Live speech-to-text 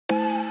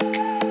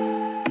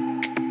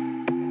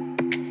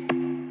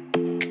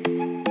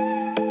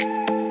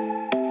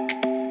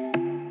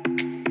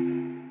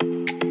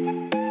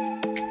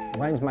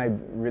Wayne's made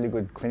really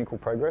good clinical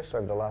progress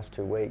over the last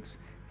 2 weeks.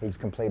 He's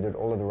completed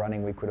all of the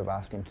running we could have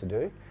asked him to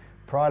do.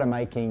 Prior to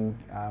making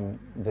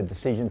the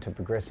decision to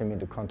progress him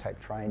into contact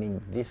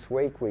training this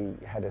week, we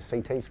had a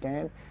CT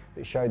scan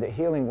that showed that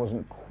healing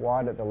wasn't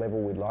quite at the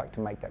level we'd like to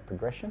make that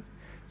progression.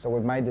 So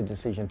we've made the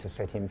decision to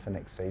set him for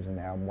next season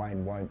now, and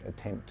Wayne won't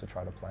attempt to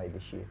try to play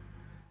this year.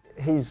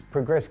 He's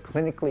progressed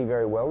clinically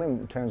very well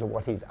in terms of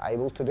what he's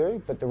able to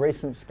do, but the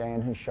recent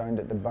scan has shown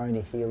that the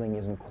bony healing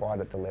isn't quite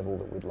at the level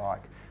that we'd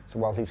like. So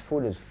while his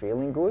foot is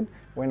feeling good,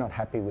 we're not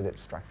happy with it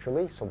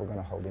structurally, so we're going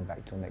to hold him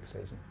back till next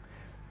season.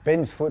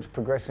 Ben's foot's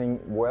progressing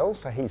well,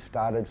 so he's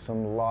started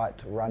some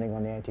light running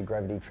on the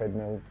anti-gravity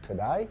treadmill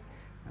today,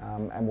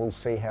 and we'll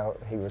see how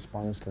he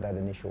responds to that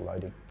initial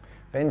loading.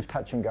 Ben's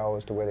touch and go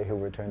as to whether he'll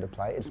return to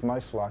play. It's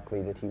most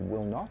likely that he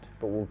will not,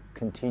 but we'll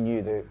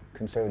continue the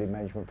conservative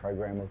management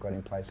program we've got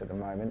in place at the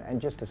moment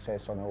and just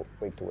assess on a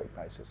week-to-week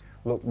basis.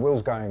 Look,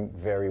 Will's going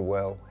very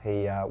well.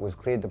 He was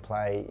cleared to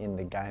play in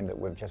the game that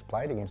we've just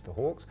played against the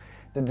Hawks.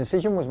 The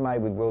decision was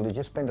made with Will to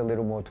just spend a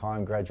little more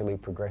time gradually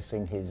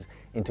progressing his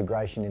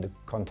integration into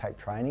contact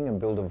training and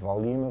build a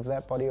volume of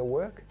that body of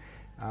work.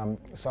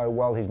 So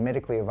while he's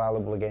medically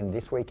available again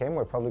this weekend,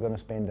 we're probably going to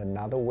spend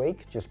another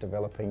week just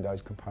developing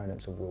those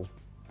components of Will's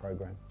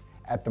program.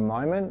 At the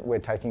moment, we're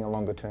taking a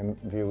longer term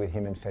view with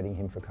him and setting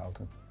him for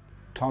Carlton.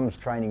 Tom's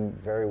training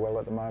very well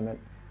at the moment.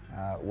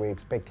 We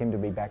expect him to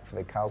be back for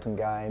the Carlton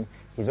game.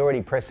 He's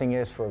already pressing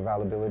us for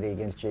availability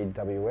against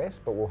GWS,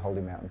 but we'll hold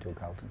him out until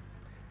Carlton.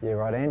 Yeah,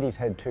 right, Andy's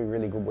had 2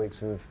 really good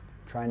weeks of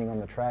training on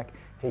the track.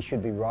 He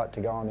should be right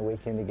to go on the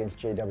weekend against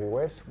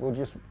GWS. We'll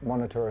just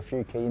monitor a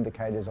few key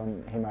indicators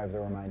on him over the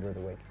remainder of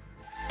the week.